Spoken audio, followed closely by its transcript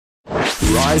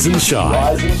Rise and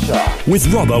Shine with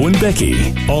Robbo and Becky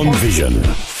on Vision.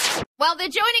 Well, they're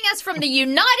joining us from the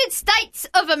United States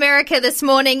of America this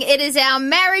morning. It is our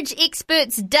marriage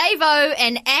experts, Dave-O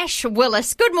and Ash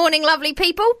Willis. Good morning, lovely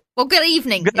people. Well, good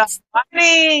evening. Good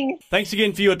morning. Thanks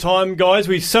again for your time, guys.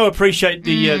 We so appreciate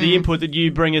the input that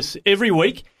you bring us every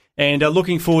week, and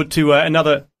looking forward to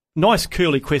another nice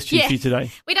curly question for you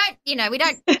today. We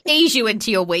don't ease you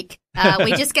into your week.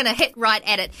 We're just going to hit right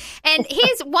at it. And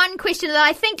here's one question that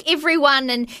I think everyone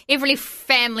and every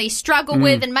family struggle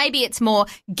with, and maybe it's more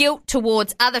guilt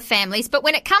towards other families. But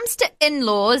when it comes to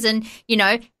in-laws and,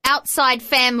 outside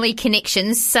family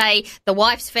connections, say the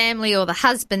wife's family or the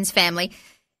husband's family,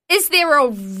 is there a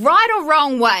right or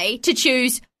wrong way to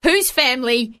choose whose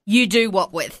family you do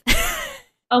what with?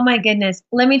 Oh my goodness.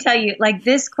 Let me tell you,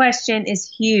 this question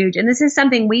is huge. And this is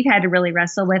something we've had to really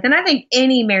wrestle with. And I think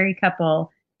any married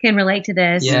couple can relate to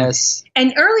this. Yes.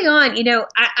 And early on,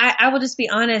 I will just be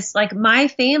honest, my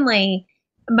family,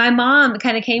 my mom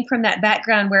kind of came from that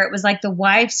background where it was the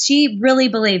wife, she really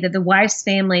believed that the wife's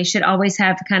family should always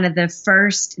have kind of the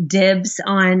first dibs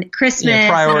on Christmas,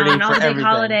 priority and on all for the big everything.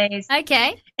 holidays.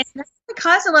 Okay. And that's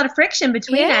caused a lot of friction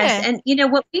between us. And,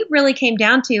 what we really came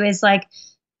down to is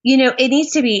it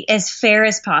needs to be as fair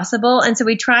as possible. And so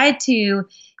we tried to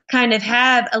kind of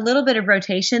have a little bit of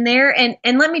rotation there.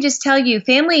 And let me just tell you,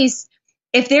 families,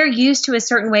 if they're used to a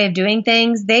certain way of doing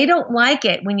things, they don't like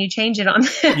it when you change it on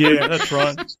them. Yeah, that's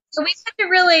right. So we had to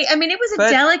really, it was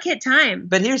a delicate time.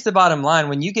 But here's the bottom line.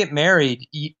 When you get married,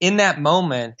 in that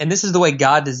moment, and this is the way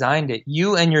God designed it,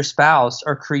 you and your spouse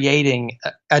are creating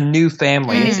a new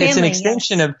family. Mm-hmm. It's an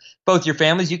extension of both your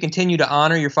families. You continue to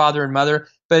honor your father and mother,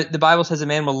 but the Bible says a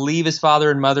man will leave his father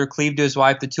and mother, cleave to his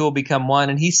wife, the two will become one.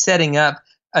 And he's setting up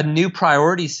a new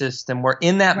priority system where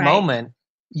in that moment,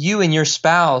 you and your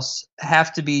spouse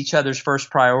have to be each other's first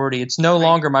priority. It's no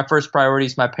longer my first priority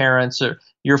is my parents or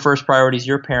your first priority is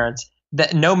your parents.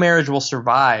 That no marriage will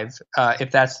survive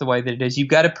if that's the way that it is. You've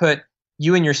got to put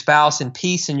you and your spouse in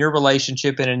peace in your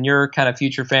relationship and in your kind of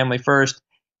future family first.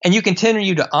 And you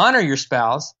continue to honor your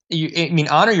spouse,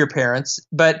 honor your parents,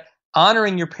 but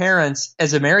honoring your parents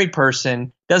as a married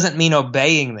person doesn't mean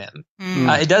obeying them.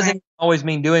 It doesn't always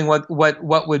mean doing what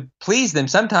would please them.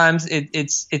 Sometimes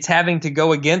it's having to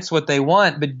go against what they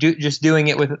want, but just doing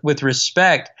it with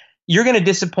respect. You're going to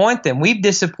disappoint them. We've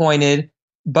disappointed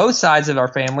both sides of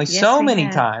our family so many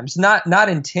times, not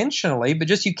intentionally, but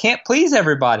just you can't please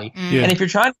everybody. And if you're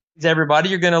trying to please everybody,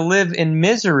 you're going to live in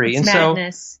misery. It's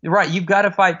madness. So, you've got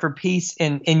to fight for peace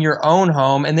in your own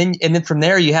home, and then from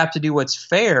there you have to do what's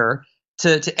fair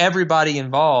to everybody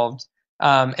involved.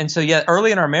 And so,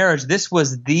 early in our marriage, this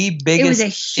was the biggest. It was a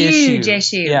huge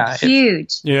issue. Yeah,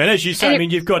 huge. And as you say,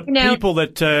 you've got people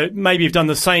that maybe have done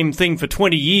the same thing for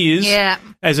 20 years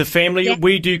as a family. Yeah.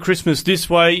 We do Christmas this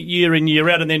way, year in, year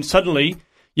out, and then suddenly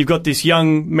you've got this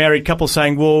young married couple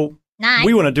saying, well,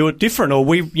 we want to do it different, or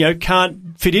we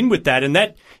can't fit in with that. And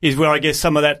that is where I guess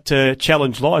some of that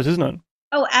challenge lies, isn't it?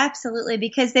 Oh, absolutely.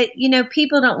 Because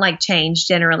people don't like change,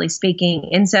 generally speaking.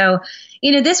 And so,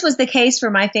 this was the case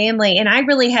for my family. And I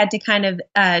really had to kind of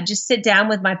just sit down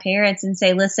with my parents and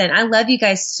say, listen, I love you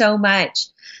guys so much,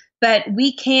 but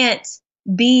we can't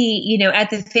be, at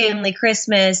the family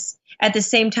Christmas at the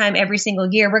same time every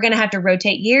single year. We're going to have to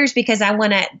rotate years because I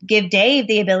want to give Dave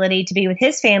the ability to be with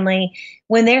his family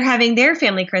when they're having their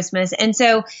family Christmas. And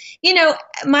so,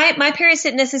 my parents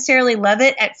didn't necessarily love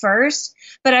it at first,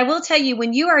 but I will tell you,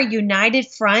 when you are a united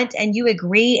front and you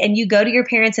agree and you go to your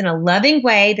parents in a loving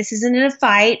way, this isn't in a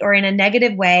fight or in a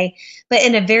negative way, but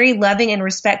in a very loving and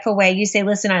respectful way, you say,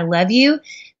 listen, I love you,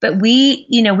 but we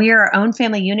are our own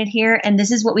family unit here, and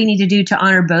this is what we need to do to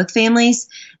honor both families.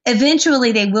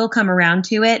 Eventually, they will come around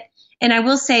to it. And I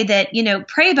will say that,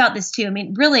 pray about this too.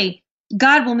 Really,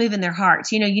 God will move in their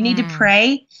hearts. You need to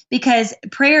pray, because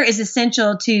prayer is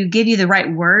essential to give you the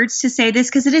right words to say this,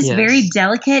 because it is very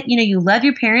delicate. You love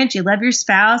your parents, you love your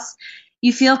spouse.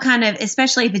 You feel kind of,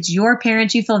 especially if it's your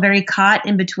parents, you feel very caught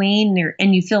in between,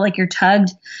 and you feel like you're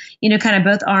tugged, kind of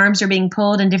both arms are being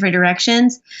pulled in different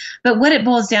directions. But what it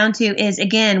boils down to is,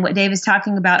 again, what Dave is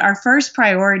talking about, our first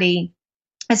priority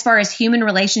as far as human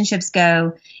relationships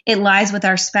go, it lies with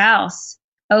our spouse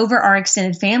over our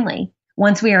extended family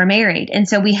once we are married. And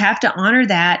so we have to honor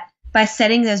that by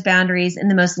setting those boundaries in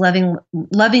the most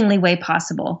lovingly way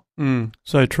possible.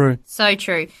 So true. So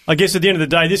true. I guess at the end of the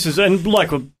day, this is, and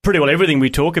like pretty well everything we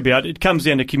talk about, it comes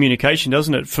down to communication,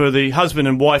 doesn't it? For the husband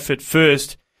and wife at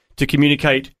first to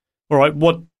communicate, all right,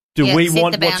 what Do we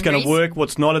want what's going to work,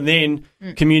 what's not, and then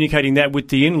communicating that with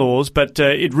the in-laws? But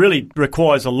it really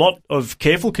requires a lot of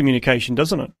careful communication,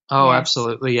 doesn't it? Oh,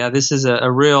 absolutely. Yeah, this is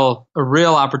a real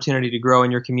opportunity to grow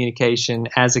in your communication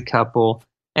as a couple,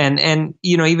 and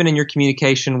even in your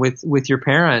communication with your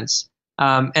parents.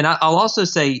 And I'll also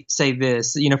say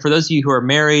this, for those of you who are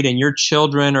married and your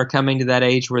children are coming to that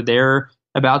age where they're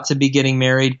about to be getting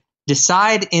married,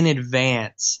 decide in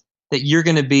advance that you're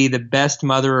going to be the best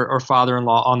mother or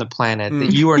father-in-law on the planet,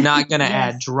 that you are not going to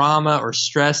add drama or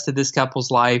stress to this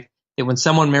couple's life, that when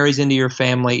someone marries into your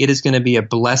family, it is going to be a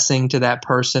blessing to that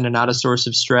person and not a source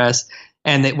of stress.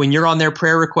 And that when you're on their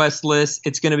prayer request list,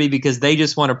 it's going to be because they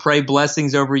just want to pray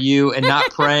blessings over you and not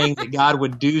praying that God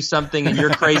would do something in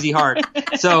your crazy heart.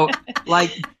 So,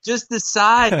 just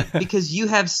decide, because you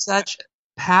have such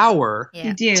power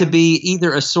to be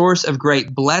either a source of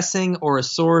great blessing or a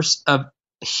source of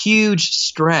huge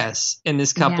stress in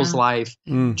this couple's life,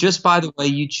 just by the way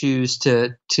you choose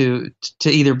to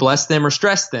either bless them or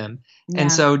stress them. Yeah.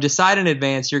 And so decide in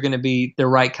advance you're going to be the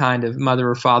right kind of mother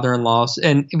or father-in-law.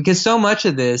 And because so much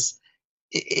of this,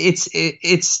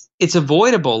 it's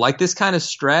avoidable. Like this kind of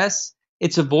stress,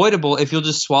 it's avoidable if you'll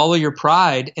just swallow your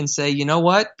pride and say, you know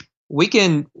what? We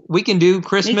can do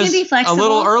Christmas a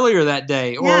little earlier that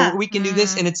day, or we can do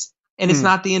this, and it's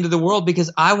not the end of the world,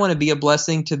 because I want to be a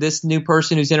blessing to this new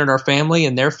person who's entered our family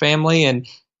and their family. And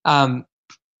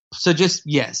so just,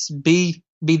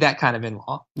 be that kind of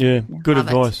in-law. Yeah, good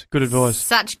advice. Good advice.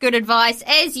 Such good advice,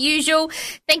 as usual.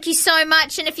 Thank you so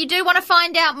much. And if you do want to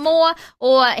find out more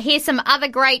or hear some other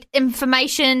great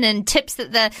information and tips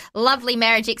that the lovely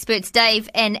marriage experts Dave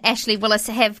and Ashley Willis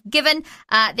have given,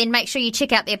 then make sure you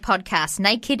check out their podcast,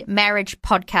 Naked Marriage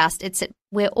Podcast. It's at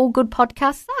where all good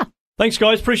podcasts are. Thanks,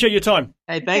 guys. Appreciate your time.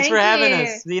 Hey, thanks for having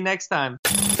us. See you next time.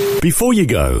 Before you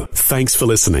go, thanks for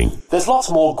listening. There's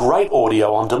lots more great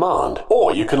audio on demand,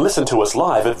 or you can listen to us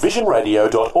live at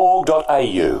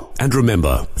visionradio.org.au. And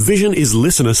remember, Vision is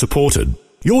listener supported.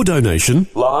 Your donation,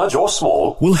 large or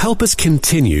small, will help us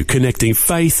continue connecting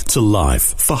faith to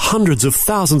life for hundreds of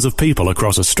thousands of people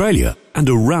across Australia and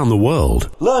around the world.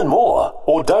 Learn more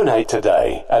or donate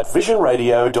today at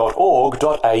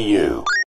visionradio.org.au.